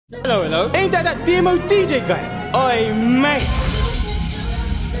Hello, hello. Ain't that DMO DJ guy? Oi, mate.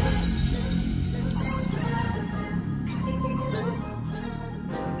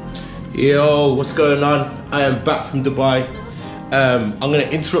 Yo, what's going on? I am back from Dubai. I'm gonna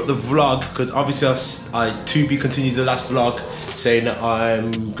interrupt the vlog because obviously I to be continued the last vlog saying that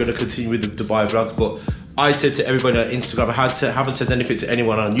I'm gonna continue with the Dubai vlogs, but I said to everybody on Instagram, I haven't said anything to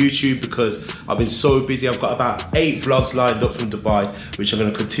anyone on YouTube because I've been so busy. I've got about 8 vlogs lined up from Dubai, which I'm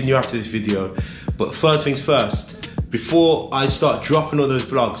gonna continue after this video. But first things first, before I start dropping all those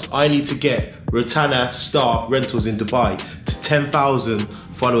vlogs, I need to get Rotana Star Rentals in Dubai to 10,000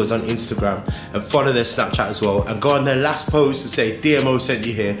 followers on Instagram and follow their Snapchat as well, and go on their last post to say DMO sent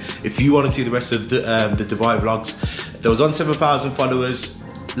you here if you want to see the rest of the Dubai vlogs. There was on 7,000 followers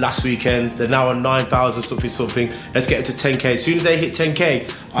last weekend. They're now on 9,000 something. Let's get it to 10k. As soon as they hit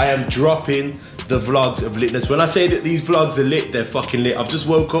 10k, I am dropping the vlogs of litness. When I say that these vlogs are lit, they're fucking lit. I've just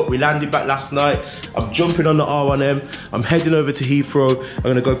woke up, we landed back last night. I'm jumping on the R1M. I'm heading over to Heathrow. I'm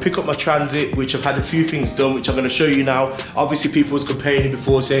gonna go pick up my transit, which I've had a few things done, which I'm gonna show you now. Obviously people was complaining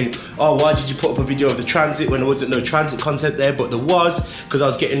before saying, oh, why did you put up a video of the transit when there wasn't no transit content there? But there was, because I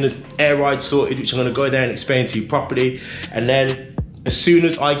was getting the air ride sorted, which I'm gonna go there and explain to you properly. And then as soon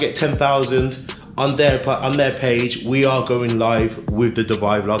as I get 10,000 on their page, we are going live with the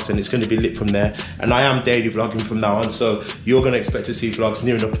Dubai vlogs, and it's going to be lit from there. And I am daily vlogging from now on, so you're going to expect to see vlogs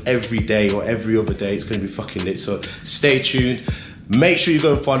near enough every day or every other day. It's going to be fucking lit, so stay tuned. Make sure you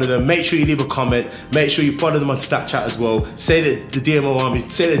go and follow them. Make sure you leave a comment. Make sure you follow them on Snapchat as well. Say that the DMO army,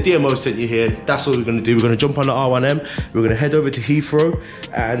 say that DMO sent you here. That's what we're gonna do. We're gonna jump on the R1M. We're gonna head over to Heathrow,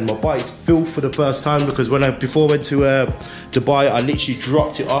 and my bike's filled for the first time because before I went to Dubai, I literally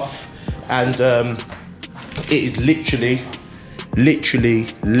dropped it off, and it is literally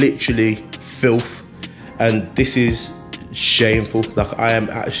filth, and this is shameful. Like I'm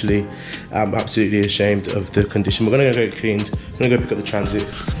absolutely ashamed of the condition. We're gonna go get cleaned. I'm gonna go pick up the transit.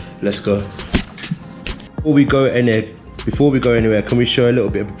 Let's go. Before we go anywhere, can we show a little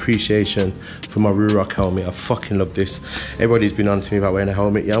bit of appreciation for my Rurock helmet? I fucking love this. Everybody's been on to me about wearing a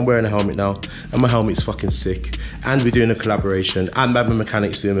helmet. Yeah, I'm wearing a helmet now, and my helmet's fucking sick. And we're doing a collaboration, and Madman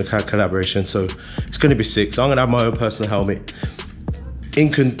Mechanics doing a collaboration, so it's gonna be sick. So I'm gonna have my own personal helmet in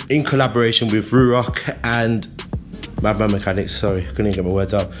collaboration with Rurock and Madman Mechanics. Sorry, couldn't get my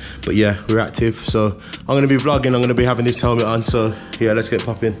words out. But yeah, we're active. So I'm gonna be vlogging, I'm gonna be having this helmet on. So yeah, let's get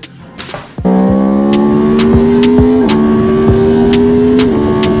popping.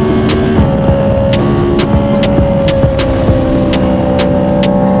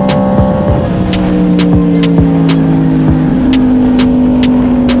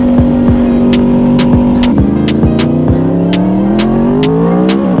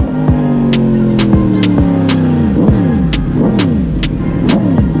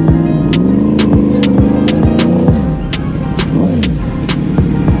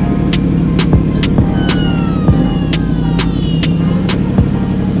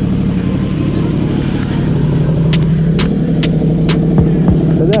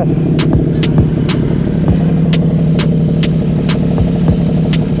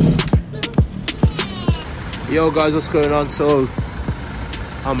 Yo guys, what's going on? So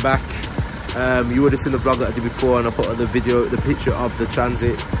I'm back. You would have seen the vlog that I did before, and I put on the picture of the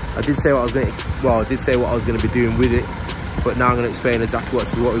transit. I did say what I was going to be doing with it, but now I'm going to explain exactly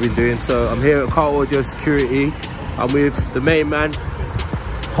what we've been doing. So I'm here at Car Audio Security. I'm with the main man,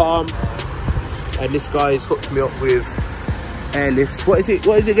 Palm, and this guy has hooked me up with airlift. What is it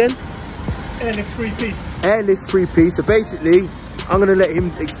again? Airlift 3P. Airlift 3P. So basically, I'm going to let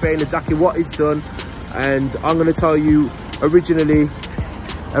him explain exactly what he's done, and I'm going to tell you originally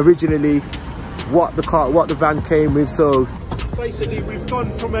what the van came with. So basically, we've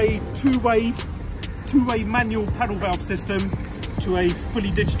gone from a two-way manual paddle valve system to a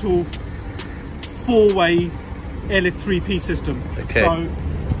fully digital 4-way Airlift 3P system. Okay. So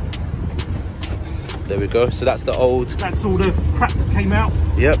there we go. So that's all the crap that came out.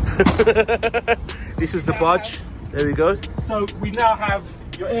 Yep. This is the bodge. There we go. So we now have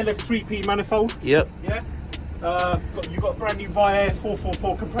your Airlift 3P manifold. Yep. Yeah. You've got a brand new Viair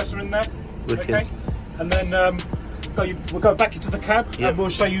 444 compressor in there. Wicked. Okay. And then we'll go back into the cab, and we'll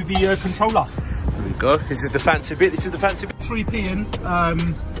show you the controller. There we go. This is the fancy bit. 3P in.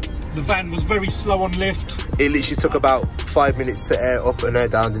 The van was very slow on lift. It literally took about 5 minutes to air up and air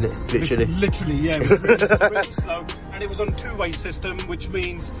down, didn't it? Literally, yeah. It was really slow. And it was on a two-way system, which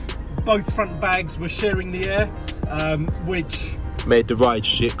means both front bags were sharing the air, which made the ride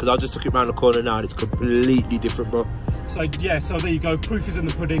shit, because I just took it around the corner now and it's completely different, bro. So yeah, so there you go, proof is in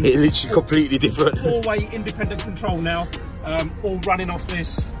the pudding. It's literally completely different. 4-way independent control now, all running off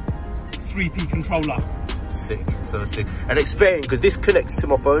this LF3P controller. Sick, so sick. And explain, because this connects to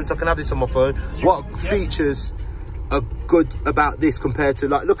my phone, so I can have this on my phone. What features are good about this compared to,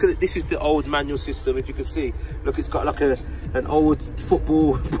 like, look at it, this is the old manual system, if you can see. Look, it's got like an old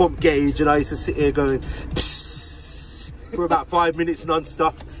football pump gauge, and I used to sit here going for about 5 minutes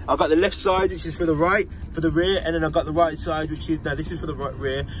non-stop. I've got the left side, which is for the right, for the rear, and then I've got the right side, which is, now this is for the right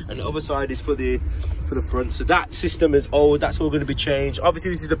rear, and the other side is for the front. So that system is old, that's all going to be changed.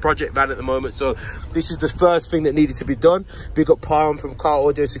 Obviously this is the project van at the moment, so this is the first thing that needed to be done. Big up Palm from Car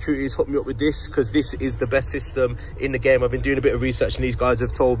Audio Security has hooked me up with this, because this is the best system in the game. I've been doing a bit of research, and these guys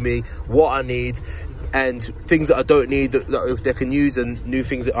have told me what I need and things that I don't need that they can use, and new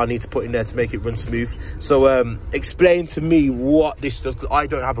things that I need to put in there to make it run smooth. So explain to me what this does, because I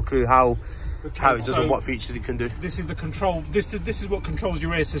don't have a clue how it does and what features it can do. This is the control, this is what controls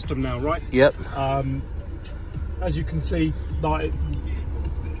your air system now, right? Yep. As you can see, like,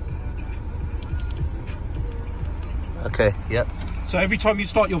 okay, yep. So every time you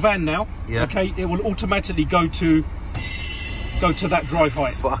start your van now, okay, it will automatically go to that drive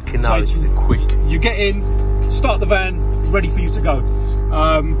height. Fucking hell, this is quick. You get in, start the van, ready for you to go.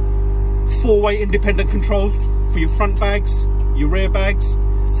 4-way independent control for your front bags, your rear bags.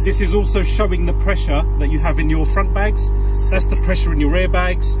 This is also showing the pressure that you have in your front bags. Sick. That's the pressure in your rear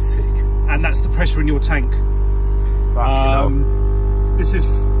bags. Sick. And that's the pressure in your tank.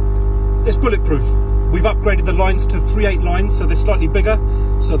 It's bulletproof. We've upgraded the lines to 3/8 lines, so they're slightly bigger,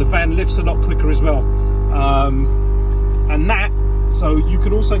 so the van lifts a lot quicker as well. And that, so you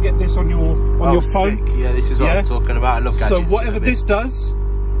can also get this on your phone. Sick. Yeah, this is what I'm talking about. I love gadgets. So whatever this does,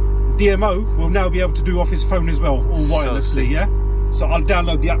 DMO will now be able to do off his phone as well, all wirelessly. Yeah. So I'll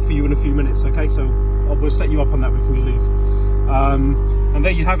download the app for you in a few minutes. Okay, so we'll set you up on that before you leave. And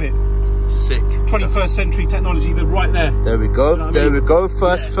there you have it. Sick. 21st century technology, they're right there. There we go. You know there we go.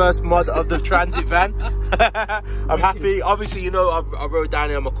 First mod of the transit van. I'm happy. Obviously, you know, I wrote down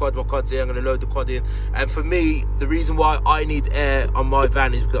here on my quad's here. I'm going to load the quad in. And for me, the reason why I need air on my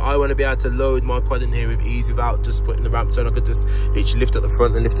van is because I want to be able to load my quad in here with ease without just putting the ramp on. I could just literally lift at the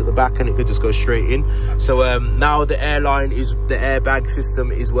front and lift at the back, and it could just go straight in. So now the airbag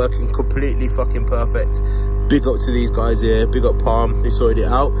system is working completely fucking perfect. Big up to these guys here, big up Palm, who sorted it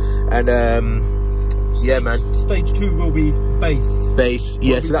out. And yeah, man. Stage 2 will be bass.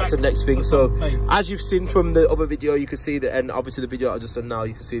 Yeah, so that's the next thing. So as you've seen from the other video, you can see that, and obviously the video I just done now,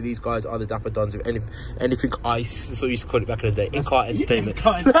 you can see these guys are the Dapper Dons with anything ice. So we used to call it back in the day, in-car entertainment.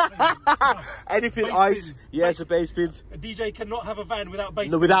 Anything ice, yeah, it's a bass pins. A DJ cannot have a van without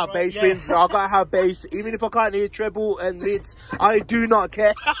bass. No, without bass pins. So I gotta have bass, even if I can't hear treble and mids. I do not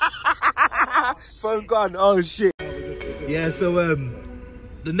care. Phone gone. Oh shit. Yeah. So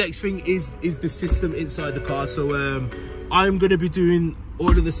the next thing is the system inside the car. So I'm gonna be doing all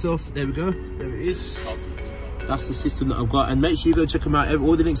of the stuff. There we go. There it is. That's the system that I've got. And make sure you go check them out.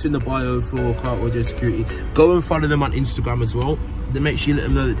 All the links are in the bio for Car Audio Security. Go and follow them on Instagram as well. Then make sure you let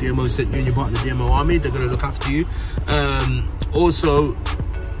them know that DMO sent you and you're part of the DMO army. They're gonna look after you. Also,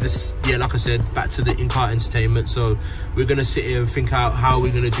 this, yeah, like I said, back to the in-car entertainment. So we're gonna sit here and think out how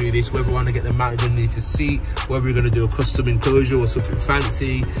we're gonna do this, whether we want to get them mounted underneath the seat, whether we're gonna do a custom enclosure or something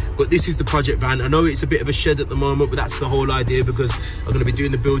fancy. But this is the project van. I know it's a bit of a shed at the moment, but that's the whole idea, because I'm gonna be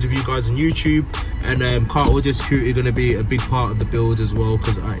doing the build with you guys on YouTube, and Car Audio Security are gonna be a big part of the build as well,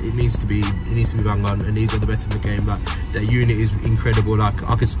 because it needs to be bang on, and these are the best in the game. Like, their unit is incredible. Like,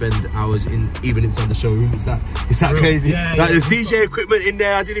 I could spend hours even inside the showroom. Is that crazy? Yeah, like, there's DJ equipment in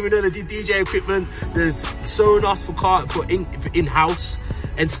there. I didn't even know they did DJ equipment. There's Sonos for in-house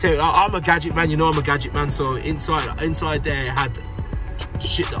entertainment. I'm a gadget man, you know I'm a gadget man. So inside there had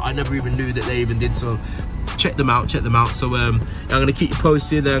shit that I never even knew that they even did. So check them out. So I'm gonna keep you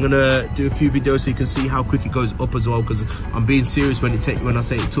posted, and I'm gonna do a few videos so you can see how quick it goes up as well, because I'm being serious when I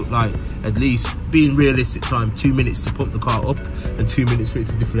say it took, like, at least, being realistic time, 2 minutes to pump the car up and 2 minutes for it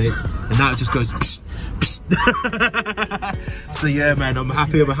to deflate, and now it just goes psst, psst. So yeah, man, I'm a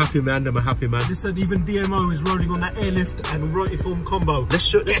happy man. Listen, even DMO is rolling on that airlift and rotiform combo. Let's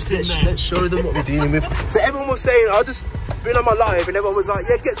show them what we're dealing with. So everyone was saying, I just been on my live, and everyone was like,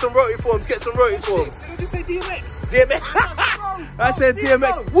 yeah, get some rotiforms. Did you say DMX? I said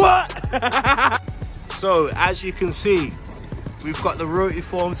DMX. What? So as you can see, we've got the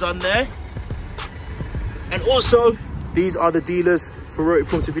rotiforms on there, and also these are the dealers for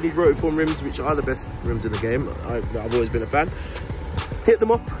rotiforms. If you need rotiform rims, which are the best rims in the game, I've always been a fan. Hit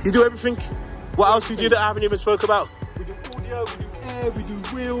them up. You do everything. What else do you do that I haven't even spoke about? We do audio, we do air, we do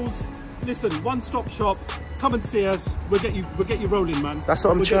wheels. Listen, one-stop shop. Come and see us. We'll get you rolling, man. That's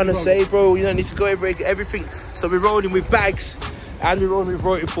what I'm trying to say, bro. You don't need to go over everything. So we're rolling with bags, and we're rolling with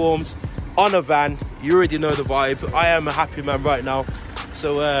rotiforms, on a van. You already know the vibe. I am a happy man right now.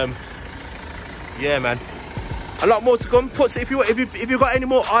 So yeah, man, a lot more to come. If you've got any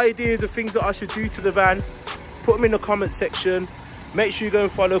more ideas of things that I should do to the van, put them in the comment section. Make sure you go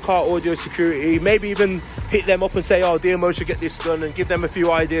and follow Car Audio Security. Maybe even hit them up and say, oh, DMO should get this done, and give them a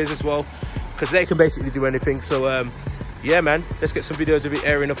few ideas as well, because they can basically do anything. So yeah, man, let's get some videos of it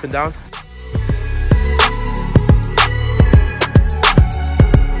airing up and down.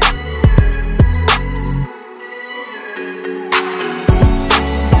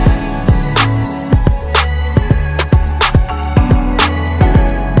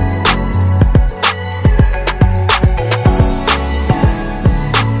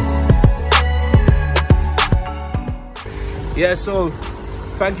 Yeah, so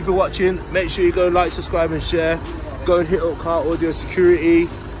thank you for watching. Make sure you go like, subscribe and share. Go and hit up Car Audio Security,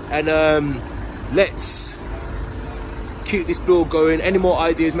 and let's keep this build going. Any more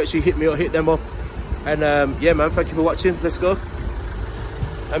ideas, make sure you hit me or hit them up. And yeah, man, thank you for watching. Let's go.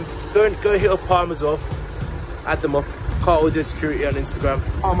 And go and hit up Palm as well. Add them up. Car Audio Security on Instagram.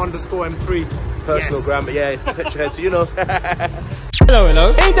 Palm_M3 personal gram, but yeah, Petrohead, so you know. Hello,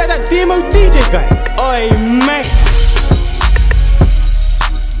 ain't that DMO DJ guy? Oi, mate.